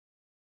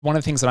One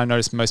of the things that I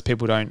notice most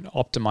people don't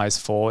optimize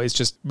for is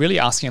just really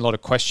asking a lot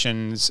of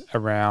questions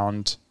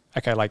around,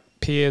 okay, like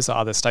peers or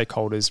other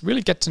stakeholders,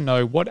 really get to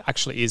know what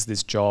actually is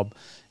this job,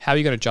 how are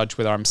you going to judge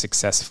whether I'm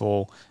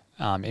successful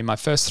in my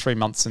first 3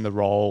 months in the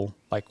role,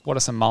 like what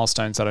are some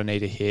milestones that I need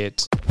to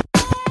hit.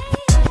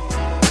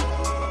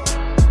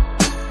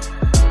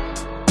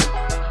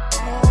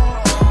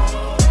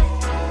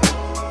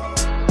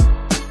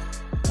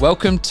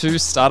 Welcome to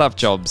Startup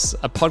Jobs,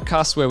 a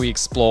podcast where we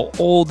explore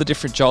all the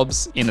different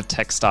jobs in a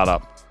tech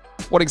startup.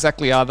 What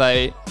exactly are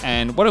they,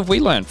 and what have we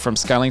learned from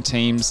scaling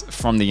teams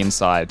from the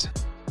inside?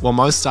 While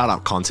most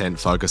startup content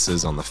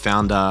focuses on the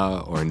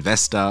founder or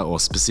investor or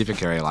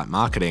specific area like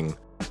marketing,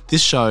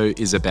 this show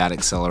is about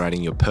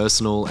accelerating your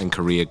personal and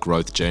career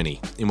growth journey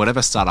in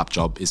whatever startup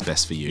job is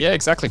best for you. Yeah,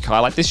 exactly,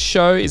 Kyle. Like, this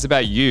show is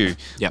about you.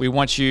 Yep. We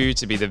want you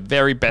to be the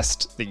very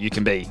best that you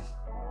can be.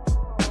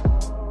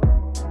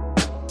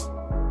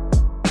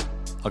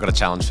 I've got a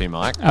challenge for you,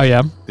 Mike. Oh,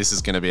 yeah? This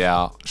is going to be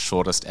our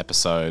shortest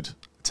episode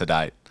to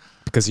date.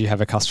 Because you have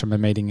a customer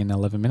meeting in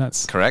 11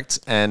 minutes. Correct.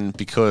 And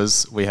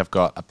because we have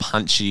got a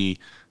punchy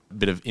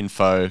bit of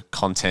info,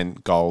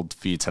 content gold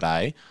for you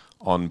today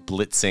on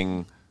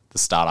blitzing the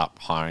startup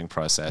hiring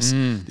process.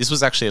 This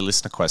was actually a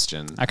listener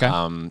question. Okay.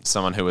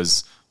 Someone who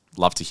was,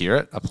 love to hear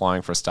it,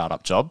 applying for a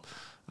startup job.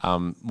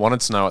 Wanted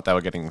to know what they were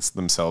getting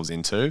themselves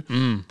into.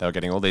 They were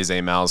getting all these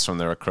emails from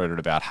the recruiter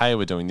about, hey,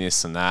 we're doing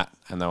this and that.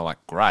 And they were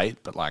like,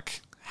 great, but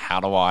like, how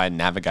do I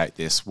navigate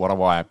this? What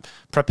do I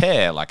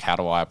prepare? Like, how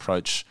do I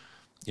approach,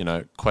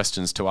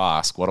 questions to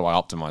ask? What do I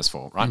optimize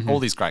for? Right? All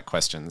these great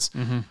questions.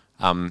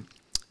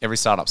 Every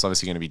startup's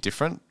obviously going to be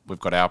different. We've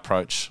got our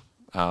approach.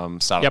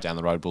 Startup down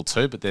the road will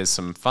too, but there's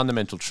some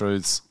fundamental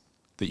truths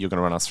that you're going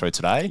to run us through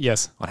today.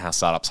 Yes. On how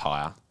startups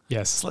hire.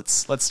 Yes. So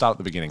let's start at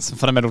the beginning. Some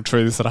fundamental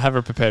truths that I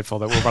haven't prepared for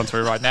that we'll run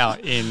through right now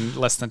in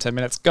less than 10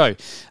 minutes. Go.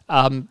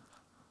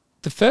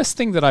 The first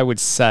thing that I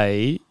would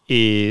say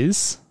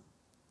is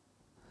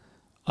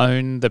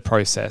own the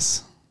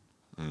process.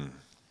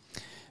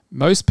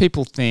 Most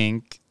people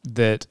think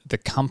that the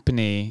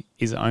company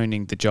is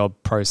owning the job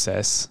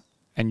process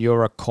and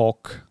you're a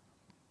cork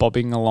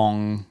bobbing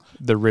along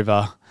the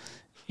river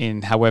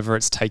in however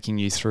it's taking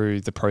you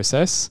through the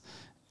process,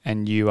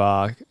 and you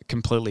are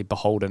completely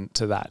beholden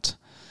to that.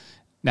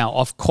 Now,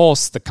 of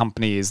course, the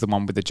company is the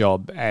one with the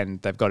job and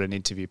they've got an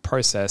interview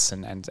process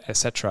and et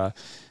cetera.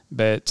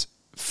 But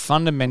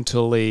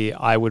fundamentally,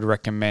 I would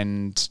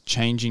recommend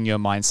changing your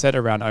mindset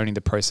around owning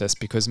the process,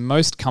 because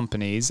most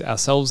companies,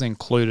 ourselves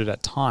included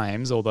at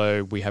times,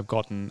 although we have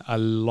gotten a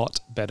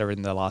lot better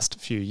in the last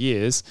few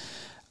years,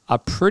 are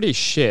pretty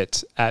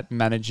shit at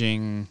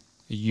managing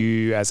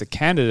you as a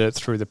candidate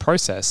through the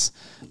process.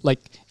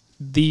 Like,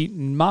 the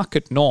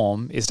market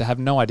norm is to have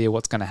no idea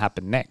what's going to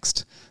happen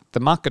next. The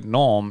market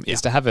norm is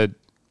to have a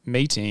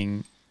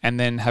meeting and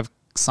then have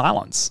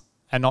silence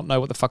and not know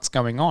what the fuck's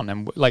going on.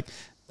 And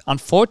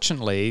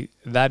unfortunately,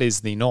 that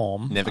is the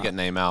norm. Never get an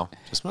email.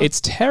 It's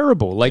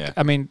terrible.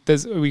 I mean,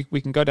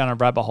 we can go down a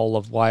rabbit hole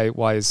of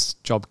why is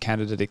job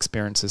candidate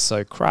experiences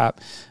so crap.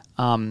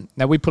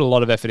 Now, we put a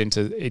lot of effort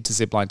into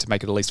Zipline to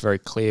make it at least very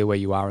clear where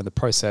you are in the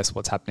process,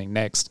 what's happening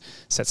next,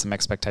 set some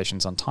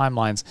expectations on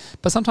timelines.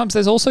 But sometimes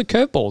there's also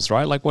curveballs,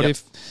 right? Like, what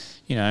if,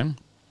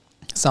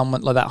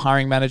 someone like that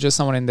hiring manager,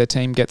 someone in their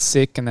team gets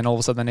sick, and then all of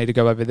a sudden they need to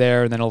go over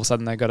there, and then all of a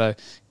sudden they got to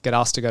get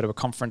asked to go to a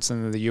conference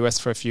in the US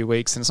for a few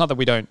weeks. And it's not that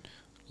we don't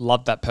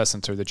love that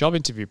person through the job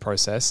interview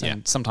process,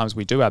 and sometimes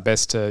we do our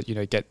best to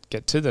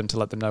get to them to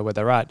let them know where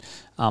they're at.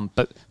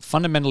 But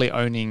fundamentally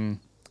owning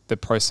the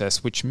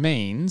process, which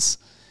means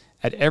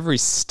at every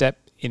step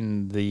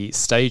in the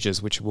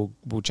stages, which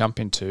we'll jump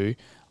into,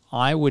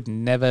 I would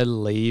never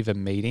leave a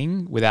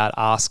meeting without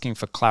asking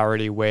for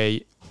clarity. Where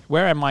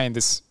am I in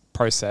this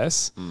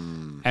process,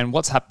 and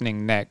what's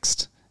happening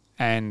next,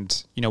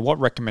 and what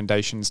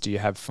recommendations do you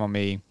have for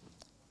me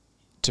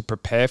to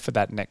prepare for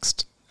that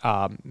next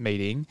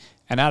meeting?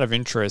 And out of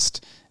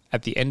interest,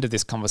 at the end of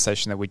this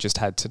conversation that we just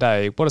had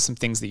today, what are some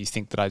things that you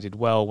think that I did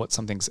well? What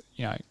some things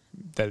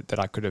that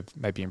I could have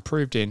maybe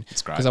improved in?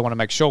 It's great, because I want to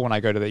make sure when I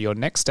go to your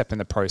next step in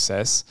the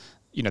process,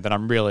 that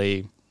I'm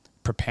really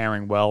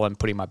preparing well and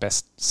putting my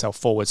best self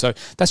forward. So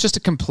that's just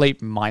a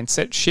complete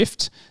mindset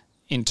shift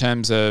in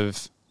terms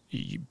of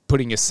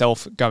putting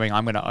yourself going,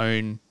 I'm going to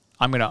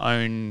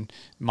own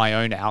my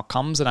own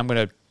outcomes, and I'm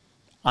going to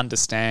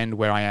understand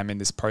where I am in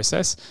this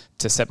process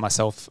to set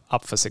myself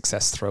up for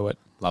success through it.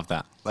 Love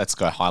that. Let's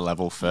go high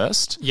level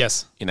first.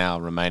 Yes. In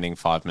our remaining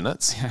 5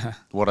 minutes,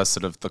 what are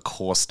sort of the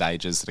core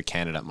stages that a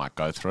candidate might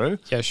go through?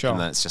 Yeah, sure. And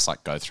then it's just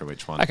like go through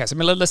each one. Okay, so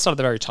let's start at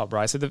the very top,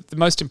 right? So the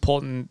most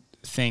important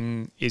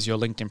thing is your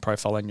LinkedIn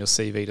profile and your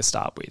CV to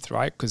start with,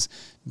 right? Because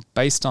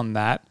based on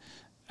that,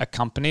 a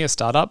company, a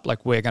startup,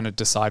 we're going to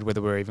decide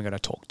whether we're even going to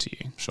talk to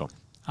you. Sure.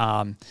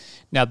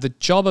 Now, the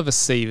job of a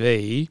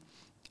CV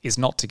is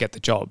not to get the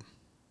job.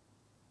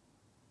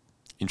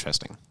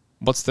 Interesting.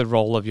 What's the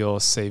role of your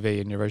CV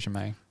in your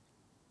resume?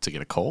 To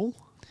get a call?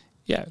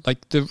 Yeah,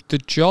 the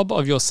job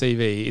of your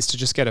CV is to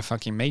just get a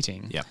fucking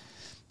meeting. Yeah.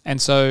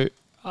 And so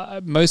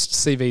most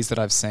CVs that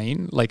I've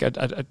seen, like are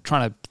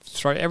trying to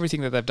throw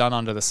everything that they've done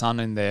under the sun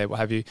in there, what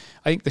have you.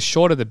 I think the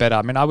shorter the better.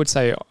 I mean, I would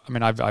say,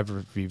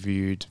 I've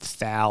reviewed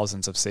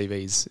thousands of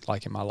CVs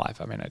like in my life.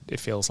 I mean, it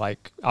feels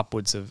like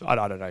upwards of, I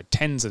don't know,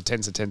 tens of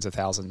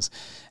thousands.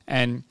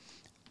 And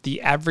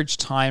the average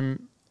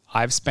time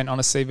I've spent on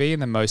a CV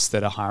and the most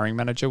that a hiring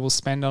manager will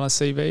spend on a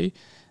CV,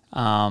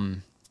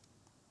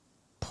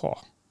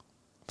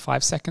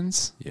 5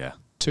 seconds. Yeah.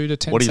 2 to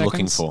 10 seconds. What are you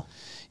looking for?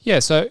 Yeah,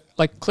 so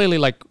like clearly,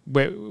 like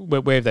where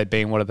have they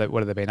been? What have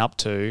they been up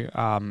to?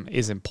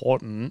 Is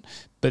important,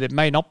 but it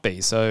may not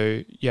be.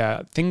 So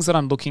yeah, things that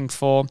I'm looking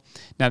for.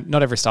 Now,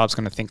 not every startup's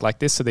going to think like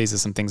this. So these are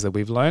some things that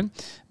we've learned.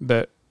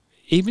 But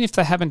even if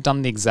they haven't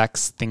done the exact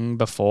thing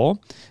before,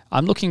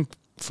 I'm looking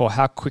for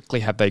how quickly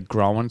have they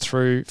grown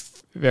through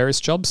various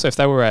jobs. So if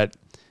they were at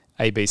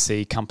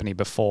ABC company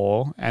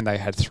before and they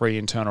had 3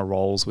 internal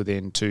roles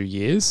within 2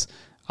 years,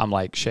 I'm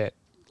like, shit.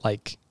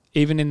 Like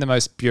even in the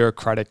most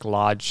bureaucratic,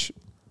 large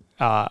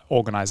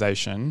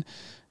organization,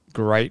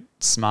 great,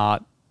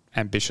 smart,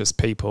 ambitious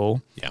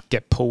people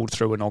get pulled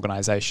through an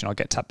organization or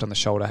get tapped on the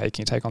shoulder. Hey,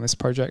 can you take on this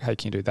project? Hey,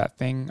 can you do that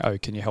thing? Oh,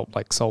 can you help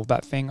like solve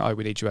that thing? Oh,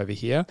 we need you over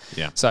here.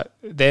 Yeah. So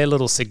they're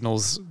little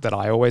signals that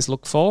I always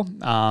look for.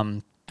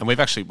 And we've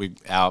actually,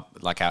 our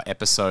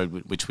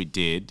episode, which we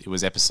did, it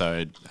was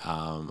episode,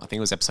 I think it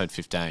was episode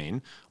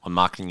 15 on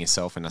marketing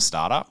yourself in a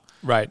startup.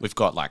 Right. We've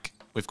got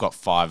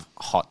 5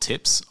 hot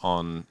tips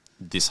on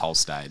this whole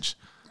stage.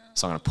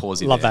 So I'm going to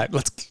pause you Love there. that.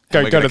 Let's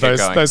go to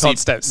those hot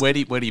steps. Where do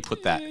you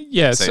put that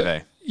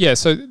CV?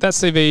 So that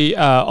CV,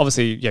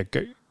 obviously,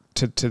 go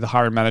to the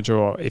hiring manager,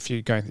 or if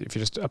you're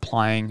just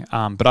applying.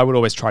 But I would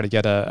always try to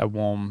get a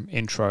warm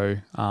intro,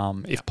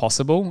 if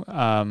possible.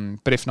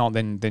 But if not,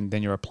 then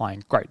you're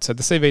applying. Great. So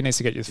the CV needs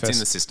to get you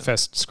the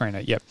first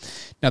screener. Yep.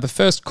 Now the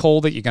first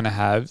call that you're going to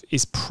have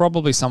is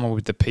probably someone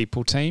with the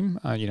people team,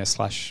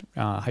 slash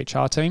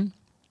HR team,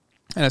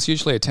 and it's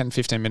usually a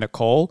 10-15 minute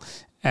call.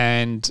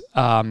 And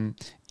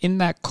in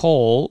that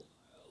call,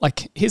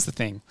 like, here's the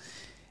thing.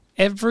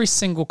 Every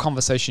single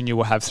conversation you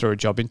will have through a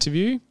job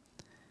interview,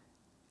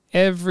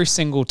 every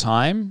single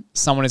time,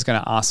 someone is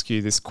going to ask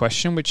you this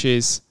question, which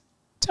is,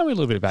 tell me a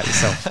little bit about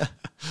yourself.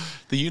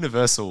 The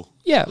universal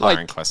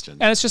hiring question.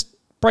 And it's just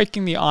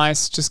breaking the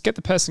ice, just get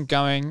the person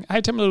going.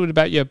 Hey, tell me a little bit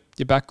about your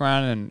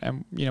background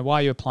and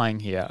why are you applying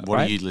here? What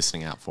are you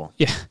listening out for?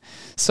 Yeah.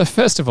 So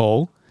first of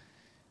all,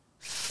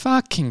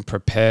 fucking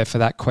prepare for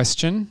that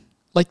question.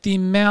 Like the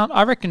amount,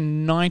 I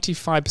reckon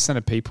 95%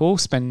 of people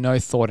spend no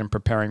thought in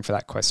preparing for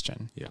that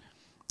question. Yeah.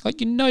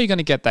 Like, you're going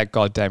to get that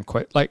goddamn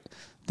like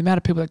the amount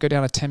of people that go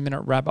down a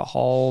 10-minute rabbit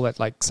hole that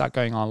like start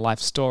going on life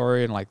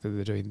story and like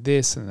they're doing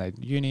this and they're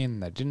uni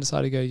and they didn't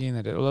decide to go uni and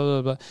they did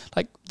blah, blah, blah.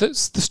 Like the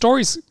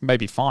stories may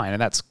be fine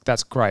and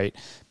that's great,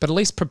 but at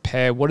least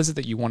prepare what is it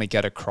that you want to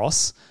get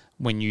across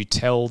when you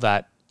tell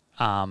that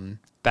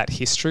that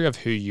history of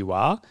who you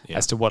are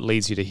as to what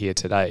leads you to here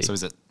today. So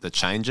is it the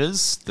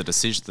changes, the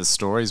decisions, the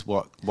stories?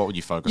 What would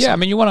you focus on? Yeah, I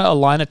mean, you want to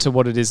align it to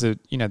what it is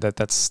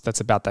that's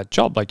about that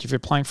job. Like if you're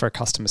applying for a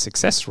customer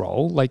success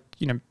role, like,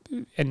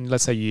 and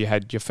let's say you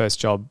had your first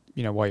job,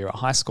 while you were at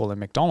high school in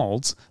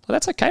McDonald's, well,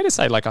 that's okay to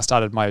say, like, I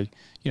started my,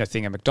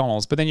 thing at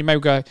McDonald's, but then you may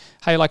go,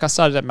 hey, like I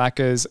started at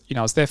Macca's, I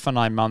was there for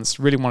 9 months,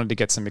 really wanted to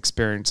get some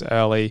experience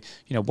early.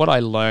 What I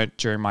learned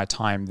during my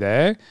time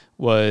there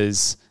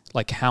was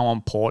like how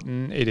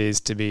important it is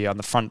to be on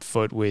the front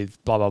foot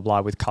with blah, blah,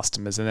 blah with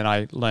customers. And then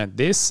I learned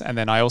this. And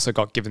then I also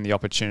got given the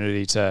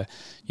opportunity to,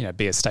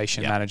 be a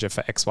station manager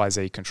for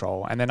XYZ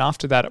Control. And then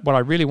after that, what I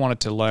really wanted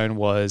to learn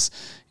was,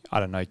 I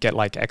don't know, get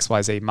like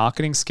XYZ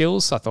marketing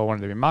skills. So I thought I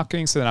wanted to be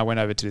marketing. So then I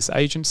went over to this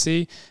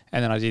agency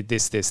and then I did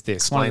this.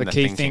 Explain one of the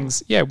key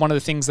things. Yeah. One of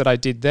the things that I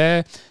did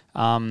there,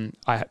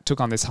 I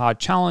took on this hard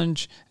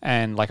challenge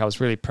and like I was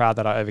really proud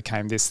that I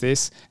overcame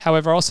this.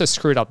 However, I also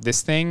screwed up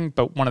this thing.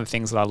 But one of the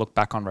things that I look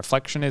back on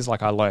reflection is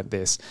like I learned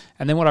this.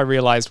 And then what I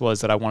realized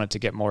was that I wanted to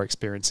get more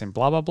experience in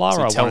blah, blah, blah.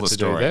 So or I tell wanted the to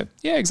story. do that.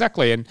 Yeah,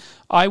 exactly. And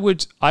I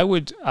would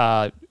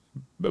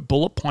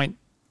bullet point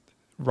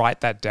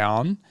write that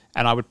down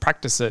and I would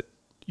practice it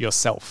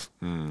yourself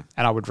and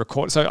I would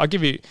record. So I'll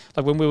give you,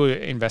 like when we were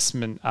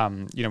investment,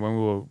 when we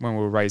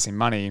were raising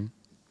money,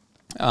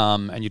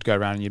 and you'd go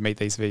around and you'd meet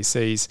these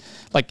VCs,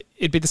 like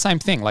it'd be the same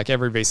thing. Like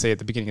every VC at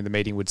the beginning of the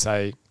meeting would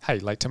say, hey,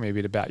 like tell me a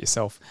bit about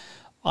yourself.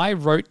 I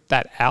wrote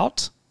that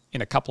out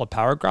in a couple of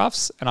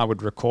paragraphs and I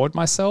would record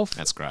myself.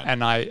 That's great.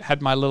 And I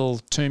had my little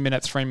 2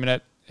 minute, 3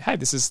 minute, hey,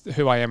 this is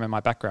who I am in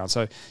my background.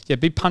 So yeah,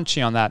 be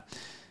punchy on that.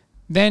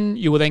 Then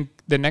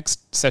the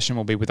next session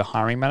will be with the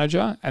hiring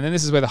manager. And then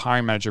this is where the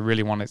hiring manager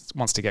really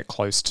wants to get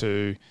close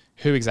to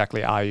who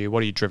exactly are you?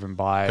 What are you driven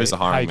by? Who's the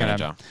hiring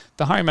manager?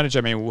 The hiring manager,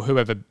 I mean,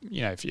 whoever,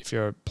 if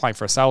you're applying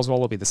for a sales role,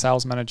 it'll be the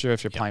sales manager.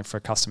 If you're applying for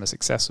a customer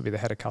success, it'll be the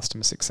head of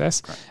customer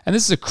success. Great. And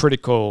this is a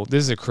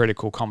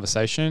critical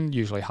conversation,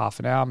 usually half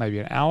an hour, maybe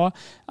an hour.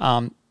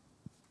 And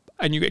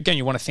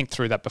you want to think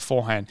through that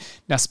beforehand.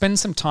 Now spend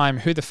some time,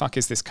 who the fuck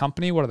is this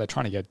company? What are they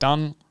trying to get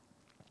done?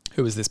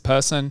 Who is this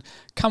person?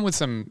 Come with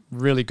some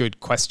really good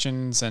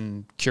questions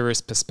and curious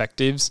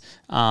perspectives.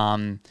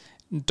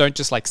 don't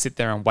just like sit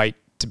there and wait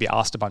to be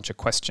asked a bunch of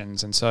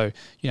questions. And so,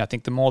 I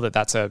think the more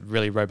that's a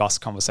really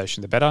robust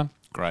conversation, the better.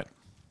 Great.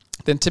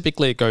 Then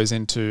typically it goes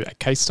into a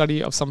case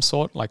study of some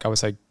sort. Like I would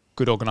say,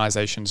 good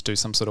organizations do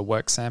some sort of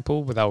work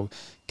sample where they'll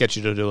get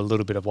you to do a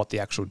little bit of what the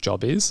actual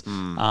job is.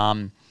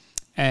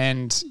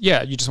 And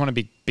you just want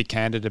to be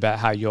candid about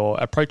how you're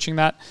approaching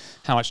that,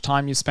 how much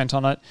time you spent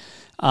on it.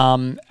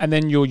 And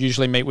then you'll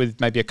usually meet with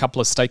maybe a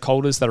couple of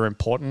stakeholders that are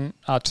important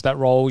to that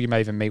role. You may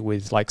even meet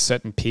with like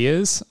certain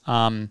peers.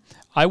 One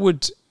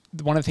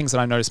of the things that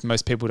I notice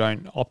most people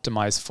don't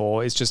optimize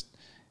for is just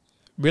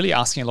really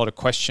asking a lot of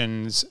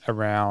questions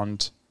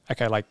around,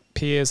 okay, like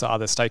peers or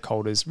other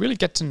stakeholders, really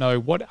get to know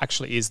what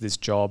actually is this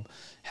job.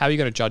 How are you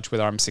going to judge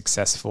whether I'm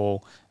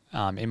successful?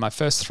 In my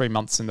first 3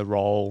 months in the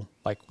role,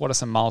 like what are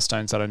some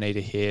milestones that I need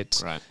to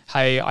hit? Right.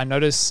 Hey, I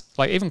notice,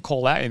 like even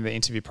call out in the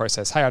interview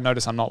process, hey, I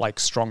notice I'm not like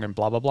strong in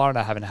blah, blah, blah, and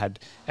I haven't had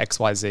X,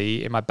 Y,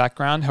 Z in my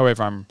background.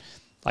 However, I'm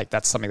like,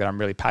 that's something that I'm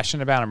really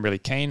passionate about. I'm really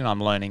keen and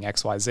I'm learning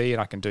X, Y, Z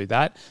and I can do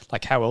that.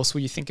 Like how else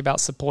will you think about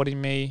supporting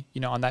me,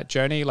 on that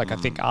journey? Like I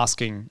think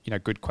asking,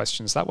 good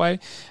questions that way.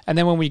 And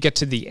then when we get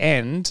to the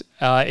end,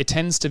 it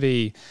tends to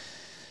be,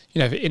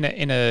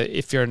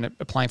 if you're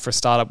applying for a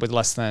startup with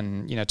less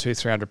than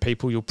 200-300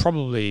 people, you'll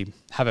probably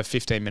have a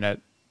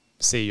 15-minute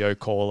CEO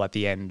call at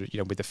the end,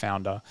 with the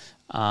founder.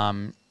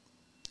 And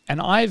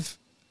I've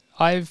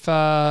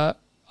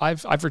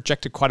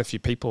rejected quite a few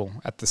people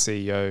at the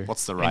CEO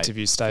What's the rate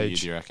interview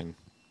stage. do you reckon?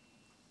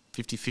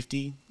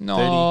 50-50? No.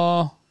 30?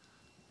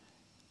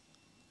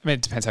 I mean,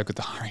 it depends how good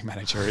the hiring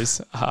manager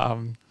is.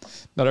 Not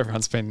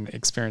everyone's been an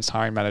experienced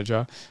hiring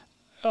manager.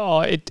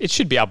 It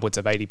should be upwards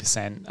of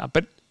 80%,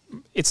 but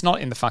it's not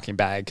in the fucking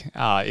bag.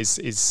 I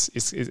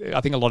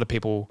think a lot of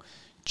people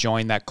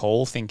join that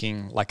call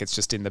thinking like it's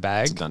just in the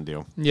bag. It's a done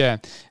deal. Yeah,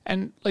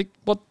 and like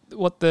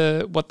what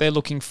they're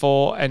looking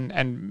for,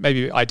 and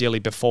maybe ideally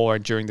before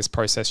and during this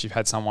process, you've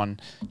had someone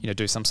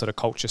do some sort of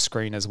culture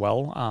screen as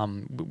well,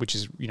 which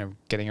is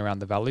getting around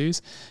the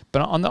values.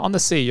 But on the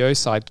CEO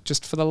side,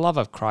 just for the love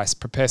of Christ,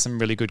 prepare some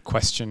really good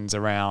questions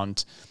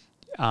around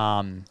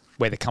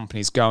where the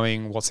company's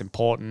going, what's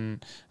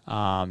important.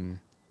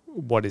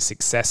 What is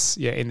success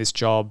in this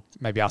job?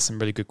 Maybe ask some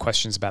really good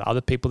questions about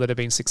other people that have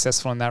been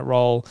successful in that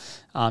role.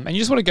 And you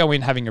just want to go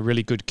in having a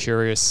really good,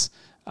 curious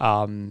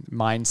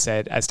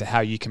mindset as to how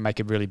you can make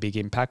a really big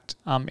impact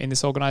in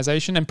this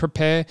organization and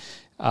prepare.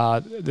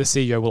 The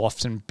CEO will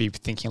often be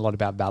thinking a lot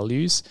about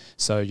values.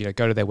 So,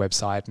 go to their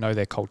website, know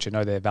their culture,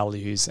 know their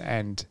values,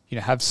 and,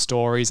 have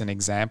stories and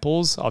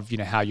examples of,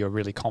 how you're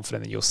really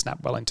confident that you'll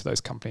snap well into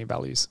those company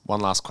values.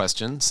 One last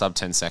question, sub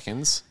 10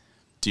 seconds.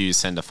 Do you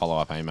send a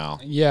follow-up email?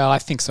 Yeah, I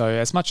think so.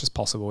 As much as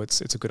possible. It's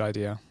a good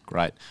idea.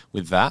 Great.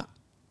 With that,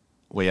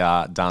 we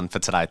are done for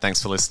today.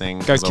 Thanks for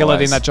listening. Go kill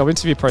it in that job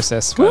interview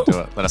process. Go do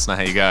it. Let us know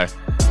how you go.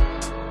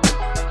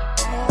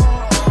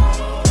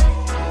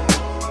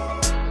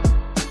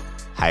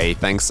 Hey,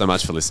 thanks so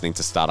much for listening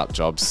to Startup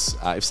Jobs.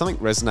 If something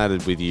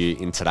resonated with you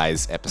in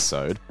today's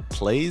episode,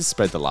 please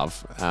spread the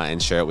love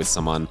and share it with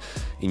someone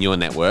in your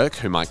network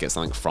who might get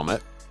something from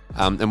it.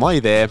 And while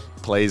you're there,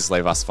 please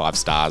leave us 5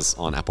 stars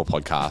on Apple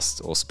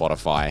Podcasts or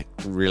Spotify.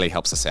 It really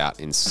helps us out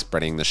in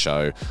spreading the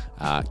show,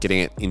 getting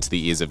it into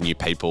the ears of new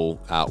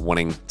people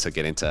wanting to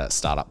get into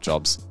startup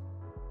jobs.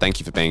 Thank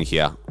you for being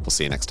here. We'll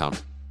see you next time.